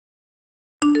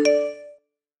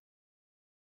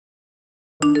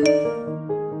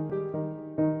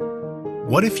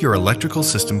What if your electrical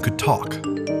system could talk?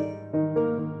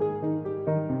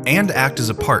 And act as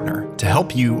a partner to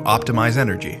help you optimize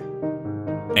energy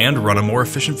and run a more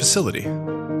efficient facility.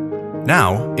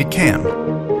 Now it can.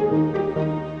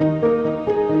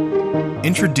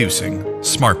 Introducing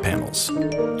Smart Panels,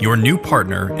 your new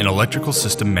partner in electrical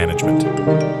system management.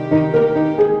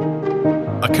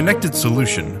 A connected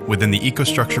solution within the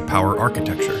EcoStruxure Power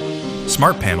architecture.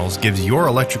 Smart Panels gives your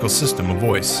electrical system a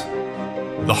voice.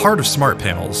 The heart of Smart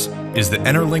Panels is the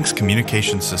Interlinks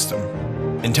communication system,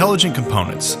 intelligent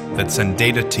components that send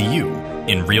data to you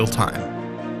in real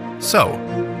time. So,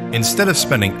 instead of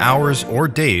spending hours or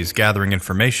days gathering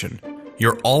information,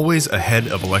 you're always ahead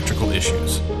of electrical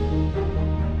issues.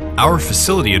 Our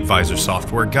Facility Advisor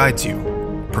software guides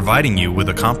you, providing you with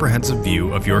a comprehensive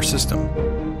view of your system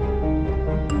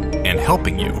and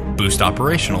helping you boost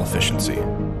operational efficiency,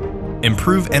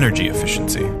 improve energy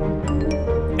efficiency,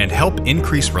 and help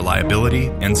increase reliability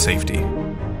and safety.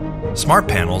 Smart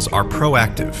Panels are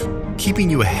proactive, keeping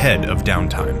you ahead of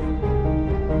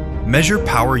downtime. Measure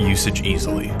power usage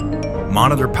easily,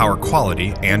 monitor power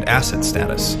quality and asset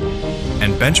status,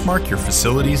 and benchmark your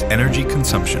facility's energy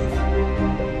consumption.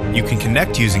 You can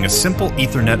connect using a simple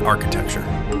Ethernet architecture,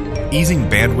 easing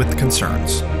bandwidth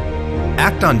concerns.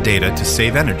 Act on data to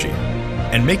save energy,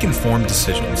 and make informed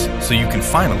decisions so you can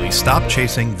finally stop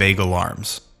chasing vague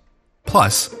alarms.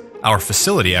 Plus, our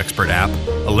Facility Expert app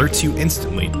alerts you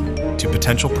instantly to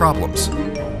potential problems,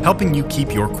 helping you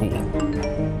keep your cool.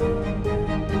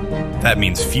 That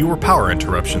means fewer power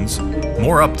interruptions,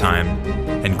 more uptime,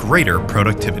 and greater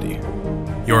productivity.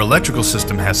 Your electrical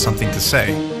system has something to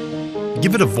say.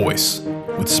 Give it a voice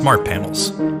with Smart Panels,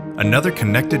 another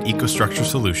connected EcoStruxure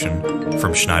solution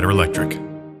from Schneider Electric.